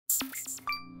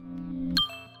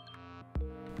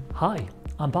Hi,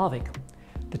 I'm Bhavik.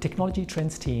 The Technology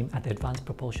Trends team at the Advanced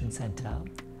Propulsion Center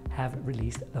have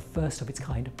released the first of its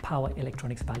kind power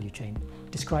electronics value chain,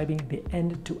 describing the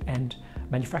end-to-end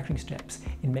manufacturing steps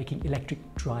in making electric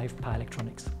drive power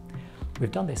electronics.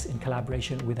 We've done this in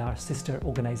collaboration with our sister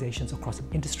organizations across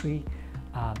industry,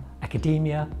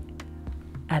 academia,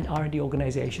 and R&D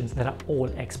organizations that are all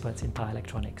experts in power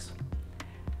electronics.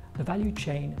 The value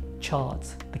chain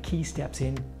charts the key steps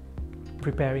in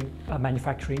preparing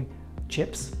manufacturing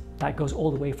chips. That goes all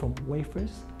the way from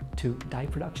wafers to die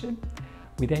production.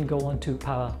 We then go on to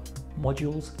power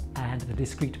modules and the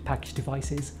discrete package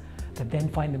devices that then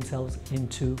find themselves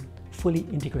into fully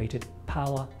integrated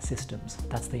power systems.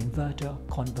 That's the inverter,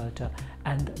 converter,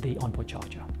 and the onboard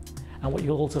charger. And what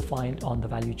you'll also find on the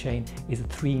value chain is the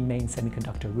three main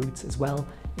semiconductor routes as well,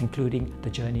 including the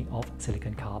journey of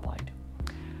silicon carbide.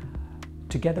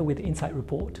 Together with the Insight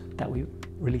report that we're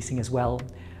releasing as well,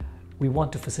 we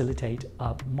want to facilitate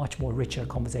a much more richer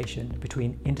conversation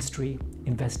between industry,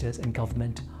 investors and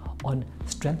government on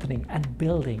strengthening and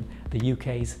building the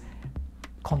UK's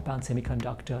compound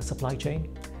semiconductor supply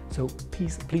chain. So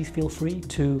please feel free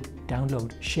to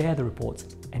download, share the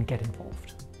reports and get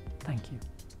involved. Thank you.